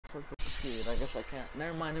Fuck, shit, I guess I can't.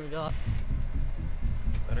 Never mind, here we go.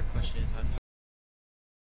 Better question is how do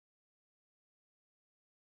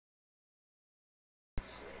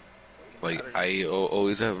Like, I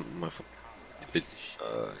always have my phone.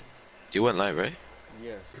 You went live, right?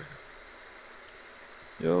 Yes.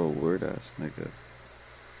 Yo, word ass nigga.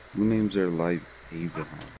 Who names their life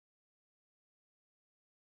Abraham?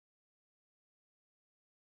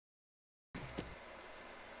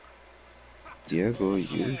 Diego,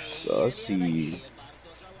 you're sussy.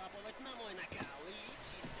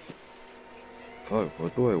 Fuck,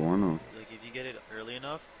 what do I wanna? like if you get it early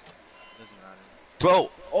enough, it doesn't matter.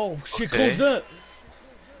 Bro! Oh shit, Okay. close that!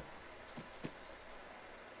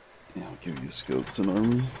 Yeah, I'll give you a skeleton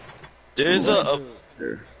army. There's a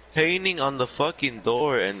There. painting on the fucking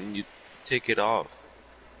door and you take it off.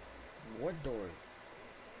 What door?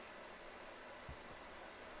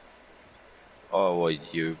 Oh, well,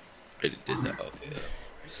 you really did that. Okay.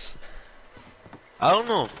 I don't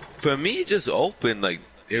know. For me, it just opened. Like,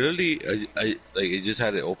 literally, I like, it just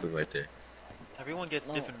had it open right there. Everyone gets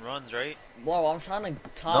No. different runs, right? Bro, I'm trying to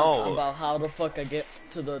talk No. about how the fuck I get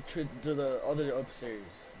to the other upstairs.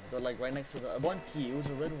 The like right next to the one key. It was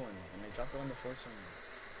a red one, and I dropped it on the floor somewhere.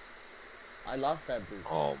 I lost that boot.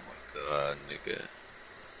 Oh my god, nigga.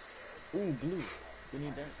 Ooh, blue. We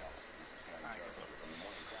need that.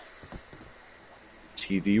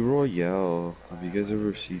 TV Royale. Have you guys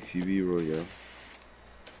ever seen TV Royale?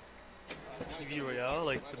 TV Royale,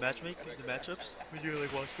 like the matchups, when you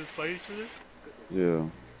like watch them fight each other. Yeah.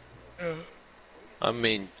 I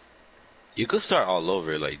mean, you could start all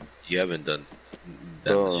over. Like, you haven't done the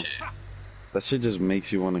Bro. shit. That shit just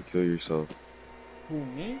makes you want to kill yourself. Who,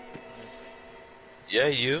 me? Yeah,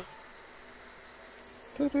 you.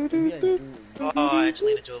 Maybe I do. Oh,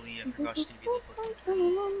 Angelina Jolie, I forgot she's gonna be the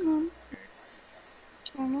fucking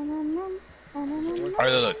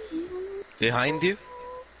Alright, look. Behind you,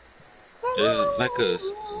 there's like a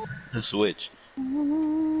switch.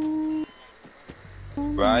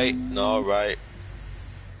 Right? No, right.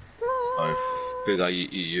 I figure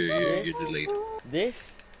you're delayed.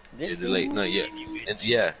 This? You're This delayed. thing? No, yeah. And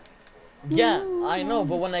yeah. Yeah, I know,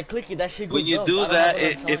 but when I click it, that shit goes When you up. do I don't that,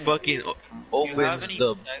 have enough it time. fucking Do you have opens any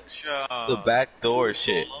the extra back door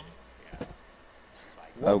shit. golems?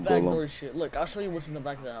 What I'll backdoor shit? Look, I'll show you what's in the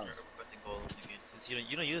back of the house. Start requesting golems again, since you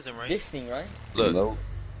don't use them, right? This thing, right? Look, No.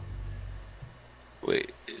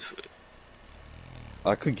 wait.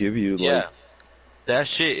 I could give you like. Yeah. That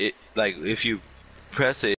shit, like, if you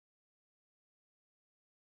press it,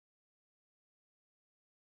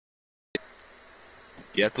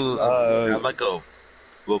 you have to have like a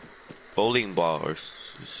bowling ball or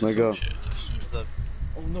some Nigga. shit.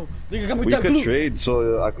 Oh no, nigga got me We that could blue. trade,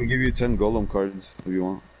 so I could give you 10 golem cards if you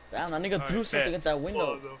want. Damn, that nigga threw something at that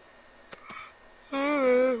window.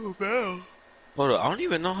 Hold on, I don't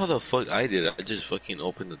even know how the fuck I did it. I just fucking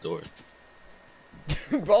opened the door.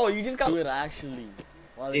 Bro, you just got to do it actually.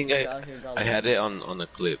 While I this think nigga out here got I had it on a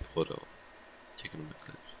clip. Hold on. Checking my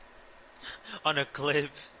clips. On a clip.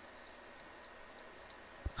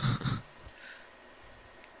 And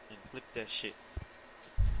clip that shit.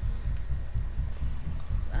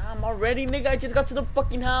 I'm already, nigga. I just got to the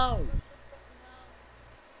fucking house.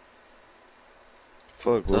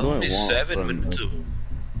 Fuck, what do I Only want? 7 from minutes. that?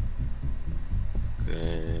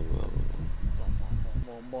 Okay, well.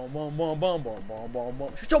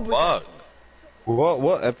 Shut your bitch ass Fuck. up.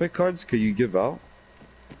 What epic cards could you give out?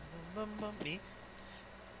 Me?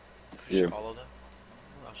 Yeah. Sure, all of them.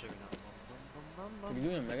 I'll show you now. Can you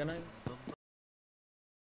give me a Mega Knight?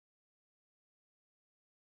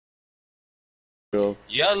 Yo,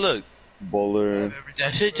 Yeah, look. bowler.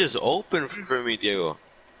 That shit just opened for me, Diego.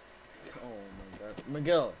 Oh my god.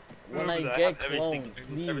 Miguel, when I Remember that, get have everything- clone,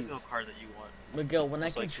 every please. single card that you want. Miguel, when I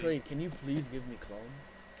Most can likely. trade, can you please give me clone?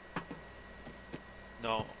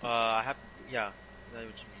 No, I have. Yeah, that's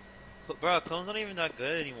what you mean. Bro, clones not even that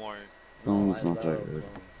good anymore. No, it's I not love that good.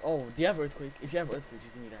 clones. Oh, do you have Earthquake? If you have Earthquake,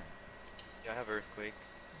 just give me that. Yeah, I have Earthquake.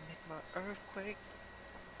 Make my Earthquake.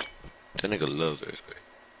 That nigga loves Earthquake.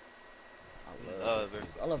 I love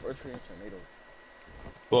Earthquake. I love Earthquake and Tornado.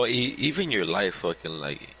 Well, even your life fucking,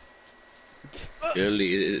 like,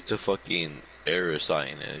 really, it's a fucking error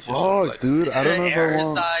sign. And it's just Fuck, like, dude, I don't know if I Air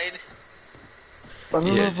want. side. I don't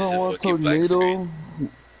know Yeah, if just I a want fucking black tornado screen.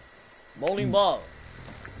 Bowling ball.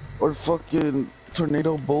 or fucking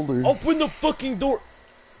tornado boulder. Open the fucking door.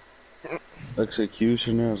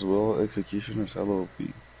 Executioner as well. Executioner's LOP.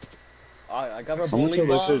 Alright, I got a How much bowling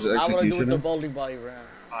ball. Elixir's Now what do I do with the Executioner? bowling ball you ran?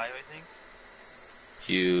 5, I think.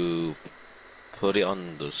 You put it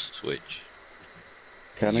on the switch.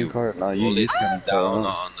 Cannon You card? Nah, you Pull it use cannon down card.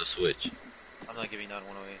 on the switch. I'm not giving that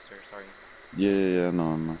one away, sir. Sorry. Yeah,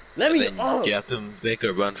 no. Let me. Then Oh, you have to make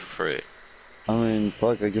a run for it. I mean,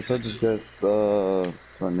 fuck, I guess I just got,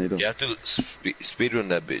 tornado. You have to speed run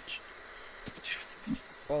that bitch.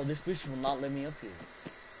 bro, this bitch will not let me up here.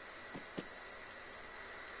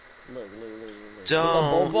 Look.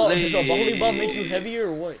 Don't Does a bowling ball make you leave. heavier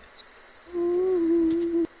or what?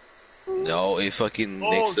 No, it fucking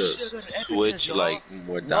makes the shit, that's epic, switch y'all. like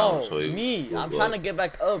more down. No, So it me. will I'm go trying to up. get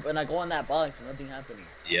back up, and I go on that box, and nothing happening.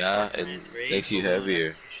 Yeah, and Friends, Ray, makes you Balloon,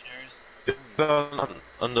 heavier. Executioners.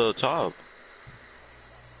 On the top,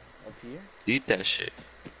 Up here? eat that shit.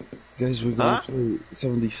 Guys, we gonna Huh? play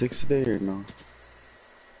 76 today or no?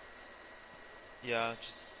 Yeah,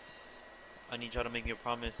 just I need y'all to make me a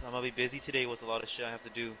promise. I'm gonna be busy today with a lot of shit I have to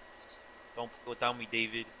do. Don't play without me,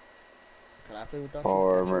 David. Can I play without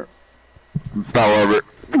Power you? armor. Power armor.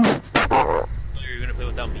 Oh, you're gonna play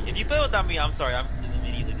without me. If you play without me, I'm sorry. I'm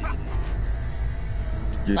immediately.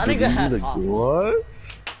 You're That nigga giving me has the hops. what?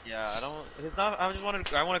 Yeah, I don't. It's not. I just want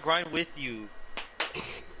to. I want to grind with you.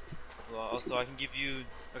 Well, also, I can give you.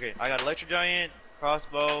 Okay, I got Electro Giant,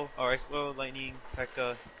 Crossbow, or Expo, Lightning,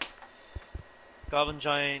 P.E.K.K.A, Goblin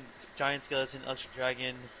Giant, Giant Skeleton, Electric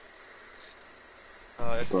Dragon,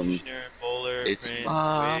 Executioner, Bowler, It's Prince,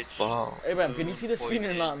 my Witch, fault. Hey, man, can you see the Poison,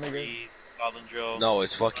 screen or not, nigga? Freeze, Goblin Drill, No,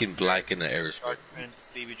 it's fucking black in the air. Dark Prince,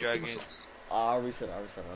 Baby Dragon. I'll reset.